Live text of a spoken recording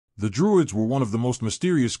The Druids were one of the most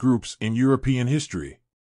mysterious groups in European history.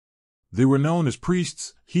 They were known as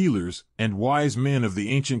priests, healers, and wise men of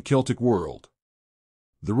the ancient Celtic world.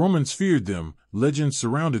 The Romans feared them, legends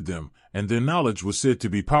surrounded them, and their knowledge was said to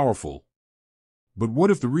be powerful. But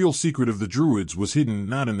what if the real secret of the Druids was hidden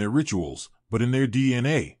not in their rituals, but in their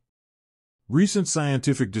DNA? Recent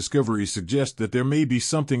scientific discoveries suggest that there may be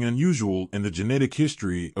something unusual in the genetic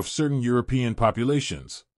history of certain European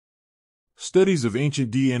populations. Studies of ancient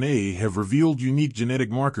DNA have revealed unique genetic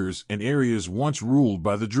markers in areas once ruled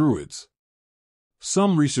by the Druids.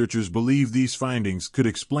 Some researchers believe these findings could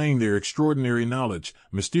explain their extraordinary knowledge,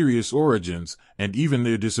 mysterious origins, and even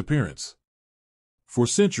their disappearance. For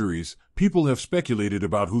centuries, people have speculated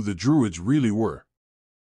about who the Druids really were.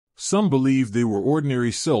 Some believed they were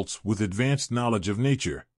ordinary Celts with advanced knowledge of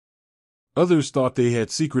nature. Others thought they had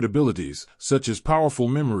secret abilities, such as powerful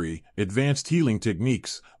memory, advanced healing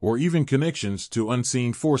techniques, or even connections to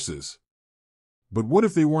unseen forces. But what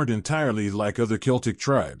if they weren't entirely like other Celtic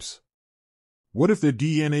tribes? What if their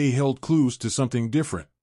DNA held clues to something different?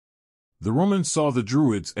 The Romans saw the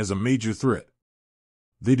Druids as a major threat.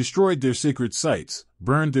 They destroyed their sacred sites,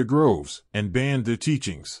 burned their groves, and banned their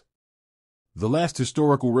teachings. The last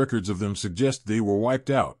historical records of them suggest they were wiped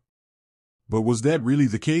out. But was that really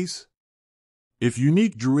the case? If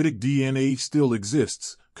unique Druidic DNA still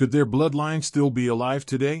exists, could their bloodline still be alive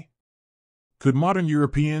today? Could modern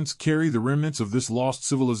Europeans carry the remnants of this lost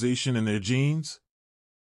civilization in their genes?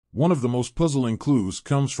 One of the most puzzling clues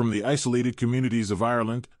comes from the isolated communities of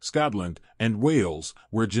Ireland, Scotland, and Wales,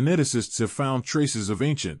 where geneticists have found traces of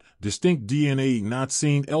ancient, distinct DNA not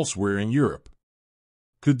seen elsewhere in Europe.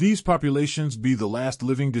 Could these populations be the last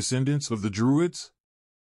living descendants of the Druids?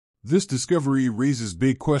 This discovery raises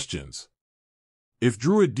big questions. If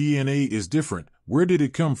Druid DNA is different, where did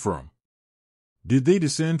it come from? Did they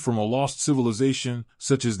descend from a lost civilization,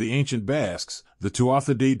 such as the ancient Basques, the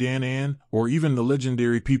Tuatha De Danann, or even the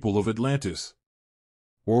legendary people of Atlantis?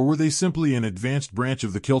 Or were they simply an advanced branch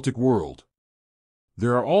of the Celtic world?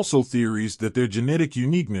 There are also theories that their genetic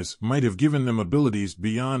uniqueness might have given them abilities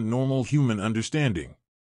beyond normal human understanding.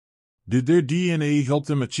 Did their DNA help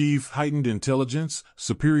them achieve heightened intelligence,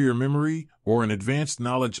 superior memory, or an advanced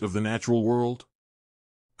knowledge of the natural world?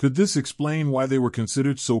 Could this explain why they were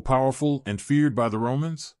considered so powerful and feared by the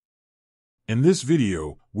Romans? In this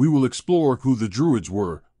video, we will explore who the Druids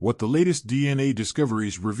were, what the latest DNA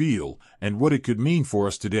discoveries reveal, and what it could mean for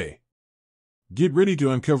us today. Get ready to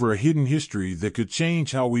uncover a hidden history that could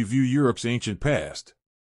change how we view Europe's ancient past.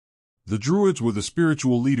 The Druids were the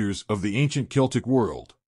spiritual leaders of the ancient Celtic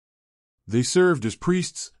world. They served as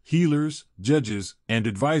priests, healers, judges, and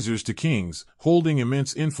advisors to kings, holding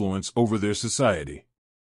immense influence over their society.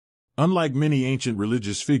 Unlike many ancient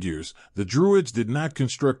religious figures, the Druids did not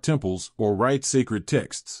construct temples or write sacred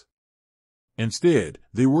texts. Instead,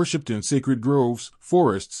 they worshipped in sacred groves,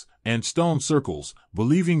 forests, and stone circles,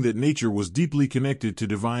 believing that nature was deeply connected to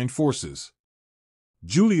divine forces.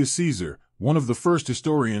 Julius Caesar, one of the first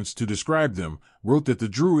historians to describe them, wrote that the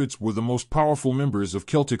Druids were the most powerful members of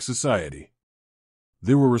Celtic society.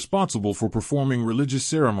 They were responsible for performing religious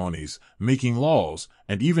ceremonies, making laws,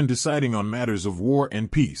 and even deciding on matters of war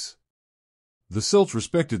and peace. The Celts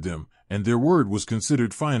respected them, and their word was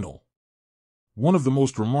considered final. One of the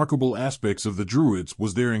most remarkable aspects of the Druids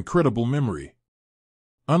was their incredible memory.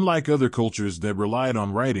 Unlike other cultures that relied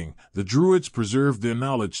on writing, the Druids preserved their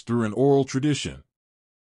knowledge through an oral tradition.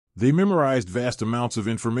 They memorized vast amounts of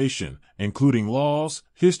information, including laws,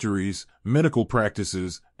 histories, medical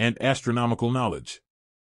practices, and astronomical knowledge.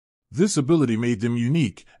 This ability made them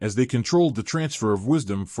unique, as they controlled the transfer of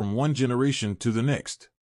wisdom from one generation to the next.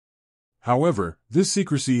 However, this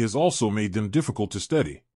secrecy has also made them difficult to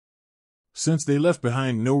study. Since they left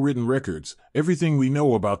behind no written records, everything we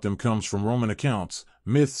know about them comes from Roman accounts,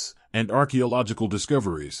 myths, and archaeological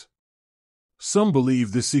discoveries. Some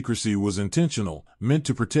believe this secrecy was intentional, meant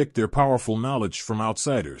to protect their powerful knowledge from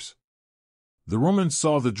outsiders. The Romans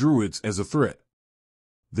saw the Druids as a threat.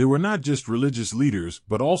 They were not just religious leaders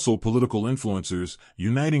but also political influencers,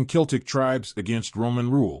 uniting Celtic tribes against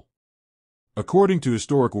Roman rule. According to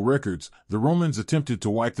historical records, the Romans attempted to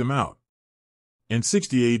wipe them out. In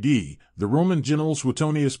 60 AD, the Roman general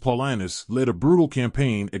Suetonius Paulinus led a brutal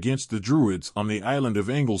campaign against the Druids on the island of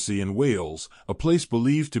Anglesey in Wales, a place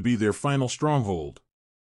believed to be their final stronghold.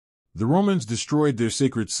 The Romans destroyed their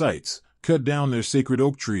sacred sites, cut down their sacred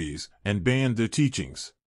oak trees, and banned their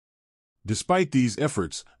teachings. Despite these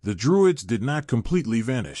efforts, the Druids did not completely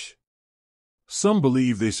vanish. Some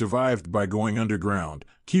believe they survived by going underground,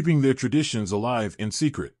 keeping their traditions alive in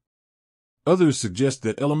secret. Others suggest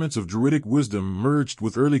that elements of Druidic wisdom merged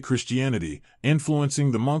with early Christianity,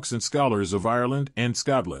 influencing the monks and scholars of Ireland and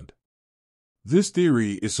Scotland. This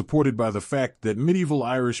theory is supported by the fact that medieval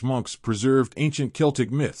Irish monks preserved ancient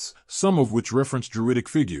Celtic myths, some of which reference Druidic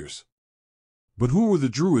figures. But who were the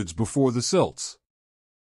Druids before the Celts?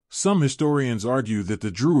 Some historians argue that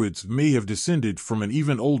the Druids may have descended from an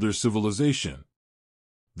even older civilization.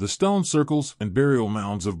 The stone circles and burial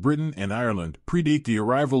mounds of Britain and Ireland predate the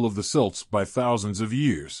arrival of the Celts by thousands of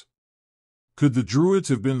years. Could the Druids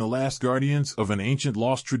have been the last guardians of an ancient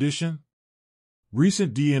lost tradition?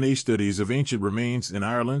 Recent DNA studies of ancient remains in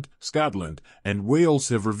Ireland, Scotland, and Wales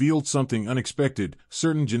have revealed something unexpected.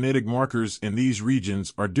 Certain genetic markers in these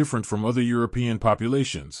regions are different from other European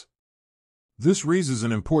populations. This raises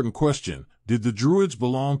an important question. Did the Druids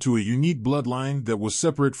belong to a unique bloodline that was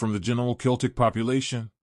separate from the general Celtic population?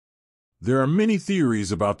 There are many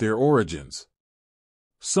theories about their origins.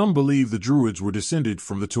 Some believe the Druids were descended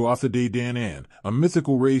from the Tuatha De Danann, a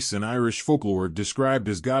mythical race in Irish folklore described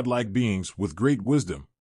as godlike beings with great wisdom.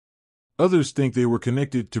 Others think they were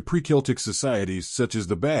connected to pre-Celtic societies such as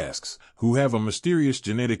the Basques, who have a mysterious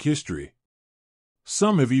genetic history.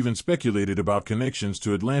 Some have even speculated about connections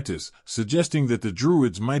to Atlantis, suggesting that the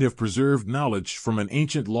Druids might have preserved knowledge from an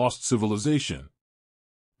ancient lost civilization.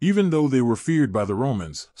 Even though they were feared by the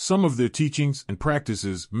Romans, some of their teachings and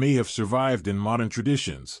practices may have survived in modern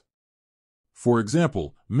traditions. For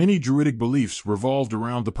example, many Druidic beliefs revolved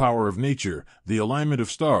around the power of nature, the alignment of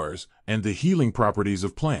stars, and the healing properties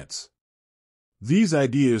of plants. These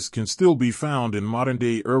ideas can still be found in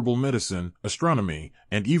modern-day herbal medicine, astronomy,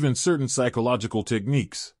 and even certain psychological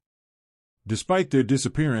techniques. Despite their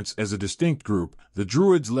disappearance as a distinct group, the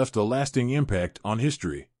Druids left a lasting impact on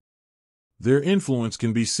history. Their influence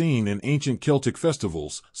can be seen in ancient Celtic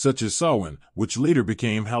festivals, such as Samhain, which later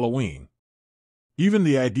became Halloween. Even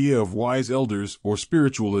the idea of wise elders or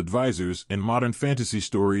spiritual advisors in modern fantasy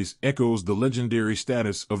stories echoes the legendary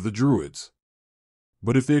status of the Druids.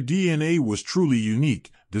 But if their DNA was truly unique,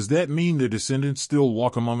 does that mean their descendants still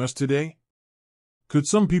walk among us today? Could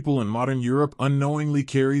some people in modern Europe unknowingly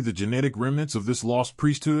carry the genetic remnants of this lost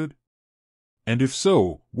priesthood? And if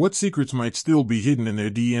so, what secrets might still be hidden in their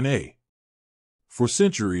DNA? For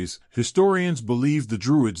centuries, historians believed the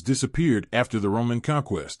Druids disappeared after the Roman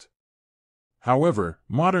conquest. However,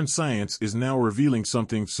 modern science is now revealing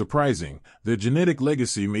something surprising: their genetic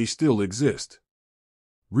legacy may still exist.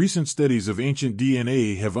 Recent studies of ancient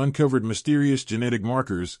DNA have uncovered mysterious genetic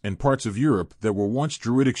markers in parts of Europe that were once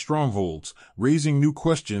Druidic strongholds, raising new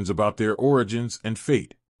questions about their origins and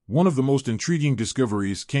fate. One of the most intriguing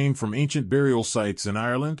discoveries came from ancient burial sites in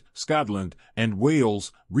Ireland, Scotland, and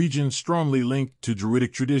Wales, regions strongly linked to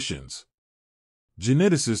Druidic traditions.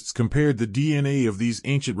 Geneticists compared the DNA of these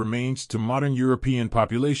ancient remains to modern European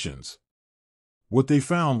populations. What they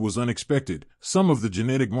found was unexpected. Some of the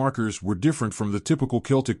genetic markers were different from the typical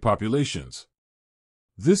Celtic populations.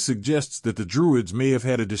 This suggests that the Druids may have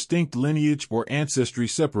had a distinct lineage or ancestry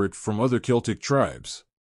separate from other Celtic tribes.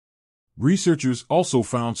 Researchers also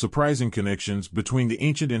found surprising connections between the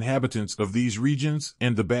ancient inhabitants of these regions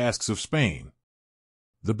and the Basques of Spain.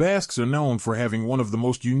 The Basques are known for having one of the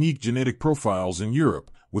most unique genetic profiles in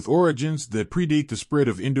Europe, with origins that predate the spread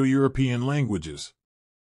of Indo-European languages.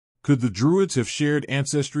 Could the Druids have shared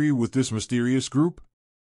ancestry with this mysterious group?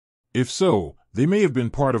 If so, they may have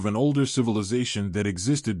been part of an older civilization that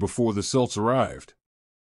existed before the Celts arrived.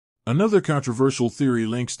 Another controversial theory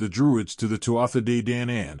links the Druids to the Tuatha De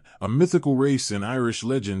Danann, a mythical race in Irish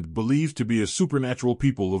legend believed to be a supernatural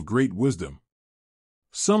people of great wisdom.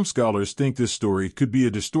 Some scholars think this story could be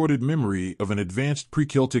a distorted memory of an advanced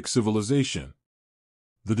pre-Celtic civilization.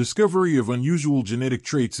 The discovery of unusual genetic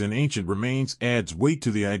traits in ancient remains adds weight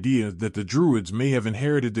to the idea that the Druids may have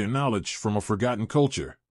inherited their knowledge from a forgotten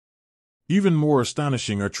culture. Even more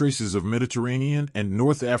astonishing are traces of Mediterranean and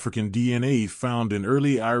North African DNA found in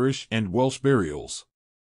early Irish and Welsh burials.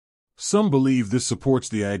 Some believe this supports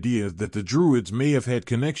the idea that the Druids may have had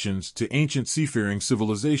connections to ancient seafaring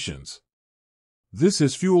civilizations. This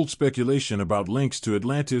has fueled speculation about links to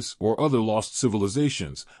Atlantis or other lost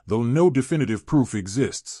civilizations, though no definitive proof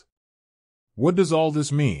exists. What does all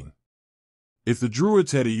this mean? If the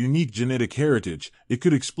Druids had a unique genetic heritage, it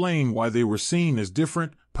could explain why they were seen as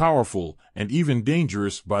different, powerful, and even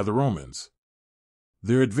dangerous by the Romans.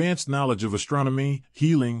 Their advanced knowledge of astronomy,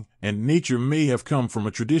 healing, and nature may have come from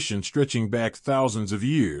a tradition stretching back thousands of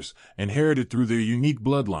years, inherited through their unique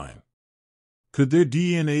bloodline. Could their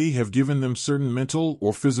DNA have given them certain mental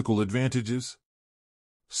or physical advantages?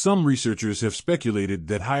 Some researchers have speculated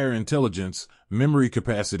that higher intelligence, memory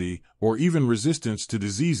capacity, or even resistance to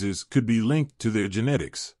diseases could be linked to their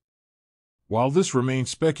genetics. While this remains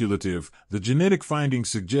speculative, the genetic findings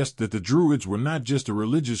suggest that the Druids were not just a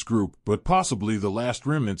religious group but possibly the last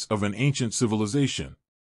remnants of an ancient civilization.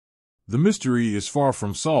 The mystery is far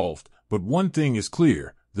from solved, but one thing is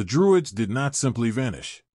clear: the Druids did not simply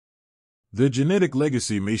vanish. Their genetic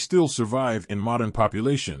legacy may still survive in modern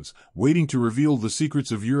populations, waiting to reveal the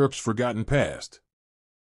secrets of Europe's forgotten past.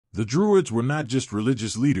 The Druids were not just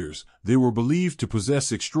religious leaders, they were believed to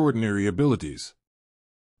possess extraordinary abilities.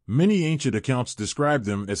 Many ancient accounts describe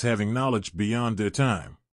them as having knowledge beyond their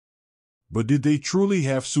time. But did they truly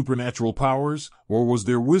have supernatural powers, or was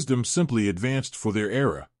their wisdom simply advanced for their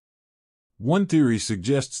era? One theory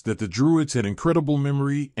suggests that the Druids had incredible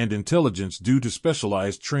memory and intelligence due to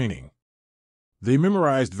specialized training. They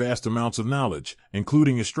memorized vast amounts of knowledge,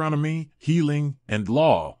 including astronomy, healing, and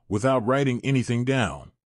law, without writing anything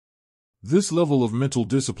down. This level of mental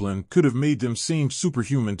discipline could have made them seem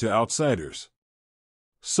superhuman to outsiders.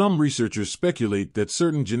 Some researchers speculate that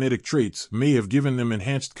certain genetic traits may have given them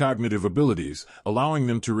enhanced cognitive abilities, allowing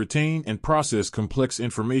them to retain and process complex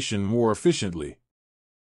information more efficiently.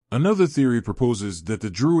 Another theory proposes that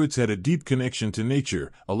the Druids had a deep connection to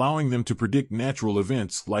nature, allowing them to predict natural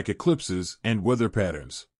events like eclipses and weather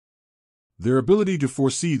patterns. Their ability to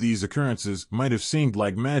foresee these occurrences might have seemed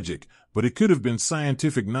like magic, but it could have been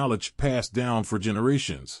scientific knowledge passed down for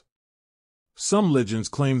generations. Some legends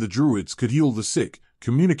claim the Druids could heal the sick,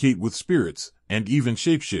 communicate with spirits, and even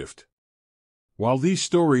shapeshift. While these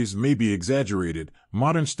stories may be exaggerated,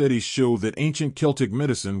 modern studies show that ancient Celtic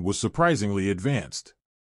medicine was surprisingly advanced.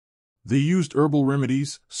 They used herbal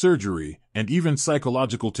remedies, surgery, and even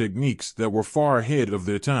psychological techniques that were far ahead of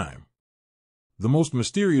their time. The most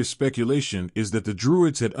mysterious speculation is that the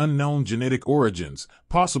Druids had unknown genetic origins,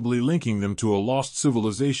 possibly linking them to a lost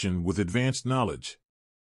civilization with advanced knowledge.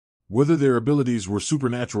 Whether their abilities were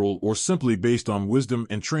supernatural or simply based on wisdom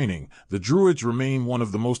and training, the Druids remain one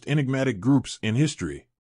of the most enigmatic groups in history.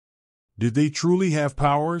 Did they truly have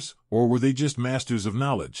powers, or were they just masters of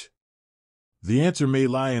knowledge? The answer may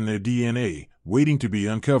lie in their DNA, waiting to be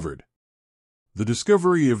uncovered. The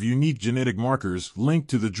discovery of unique genetic markers linked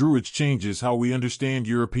to the Druids changes how we understand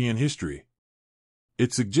European history.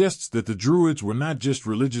 It suggests that the Druids were not just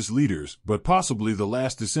religious leaders, but possibly the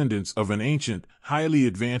last descendants of an ancient, highly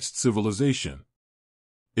advanced civilization.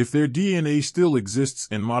 If their DNA still exists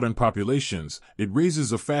in modern populations, it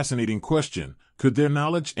raises a fascinating question: could their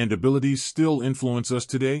knowledge and abilities still influence us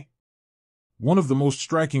today? One of the most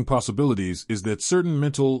striking possibilities is that certain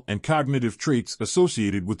mental and cognitive traits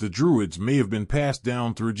associated with the Druids may have been passed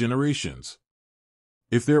down through generations.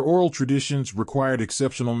 If their oral traditions required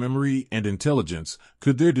exceptional memory and intelligence,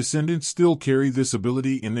 could their descendants still carry this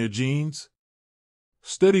ability in their genes?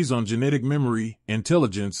 Studies on genetic memory,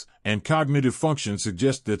 intelligence, and cognitive function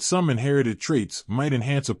suggest that some inherited traits might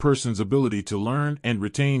enhance a person's ability to learn and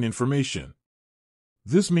retain information.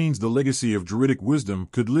 This means the legacy of Druidic wisdom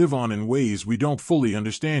could live on in ways we don't fully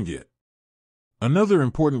understand yet. Another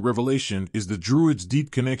important revelation is the Druids'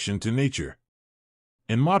 deep connection to nature.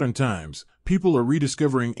 In modern times, people are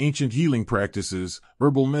rediscovering ancient healing practices,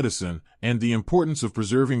 herbal medicine, and the importance of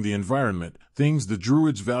preserving the environment, things the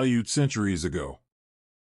Druids valued centuries ago.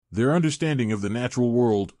 Their understanding of the natural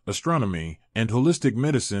world, astronomy, and holistic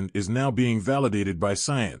medicine is now being validated by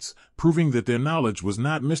science, proving that their knowledge was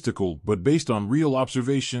not mystical but based on real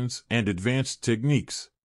observations and advanced techniques.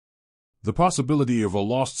 The possibility of a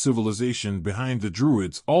lost civilization behind the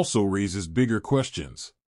Druids also raises bigger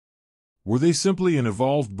questions. Were they simply an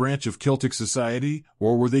evolved branch of Celtic society,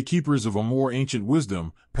 or were they keepers of a more ancient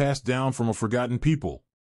wisdom, passed down from a forgotten people?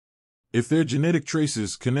 If their genetic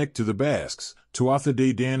traces connect to the Basques, Tuatha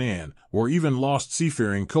De Danann, or even lost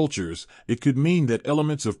seafaring cultures, it could mean that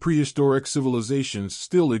elements of prehistoric civilizations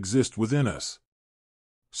still exist within us.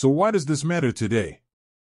 So why does this matter today?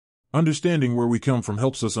 Understanding where we come from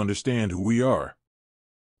helps us understand who we are.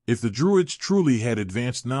 If the Druids truly had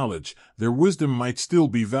advanced knowledge, their wisdom might still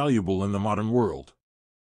be valuable in the modern world.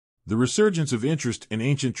 The resurgence of interest in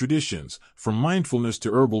ancient traditions, from mindfulness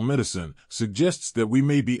to herbal medicine, suggests that we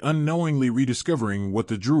may be unknowingly rediscovering what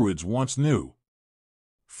the Druids once knew.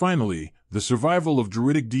 Finally, the survival of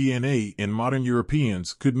Druidic DNA in modern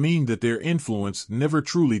Europeans could mean that their influence never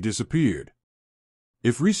truly disappeared.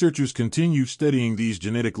 If researchers continue studying these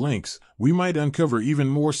genetic links, we might uncover even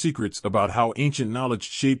more secrets about how ancient knowledge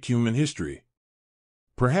shaped human history.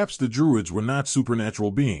 Perhaps the Druids were not supernatural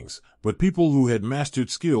beings, but people who had mastered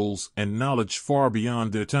skills and knowledge far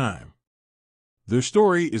beyond their time. Their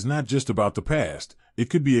story is not just about the past, it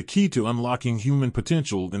could be a key to unlocking human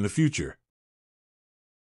potential in the future.